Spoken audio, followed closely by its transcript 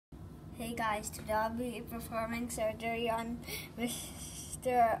Hey guys, today I'll be performing surgery on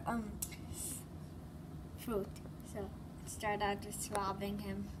Mr. Fruit. So let's start out with swabbing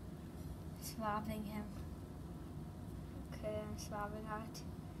him. Okay, I'm swabbing out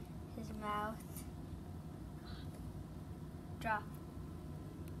his mouth. Drop.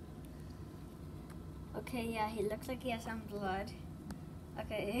 Okay, yeah, he looks like he has some blood.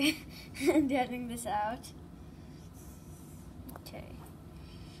 Okay, I'm getting this out. Okay.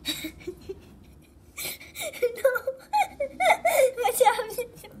 No! What's happening?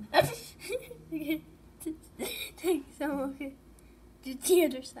 Take some, okay. Do the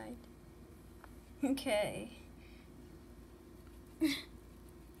other side. Okay.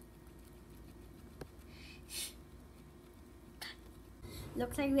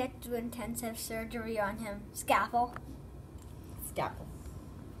 Looks like we have to do intensive surgery on him. Scalpel. Scalpel.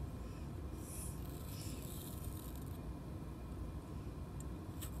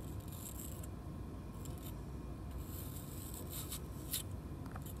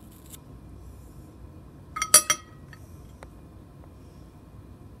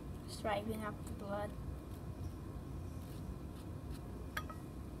 Wiping up the blood.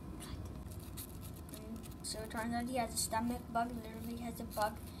 So it turns out he has a stomach bug. Literally has a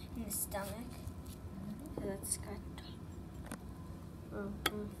bug in his stomach. So that's good.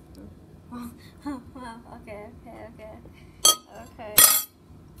 Okay.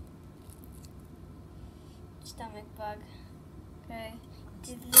 Stomach bug. Okay.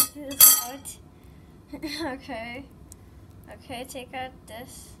 Take this out. Okay, take out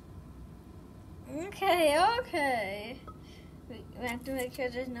this. Okay. We have to make sure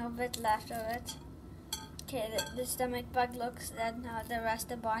there's no bit left of it. Okay, the stomach bug looks dead now. The rest of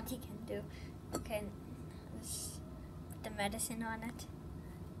the body can do. Okay, let's put the medicine on it.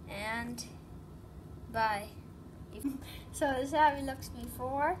 And bye. So this is how it looks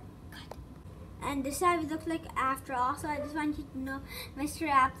before. And this is how it looks like after. Also, I just want you to know Mr.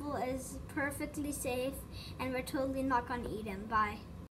 Apple is perfectly safe and we're totally not going to eat him. Bye.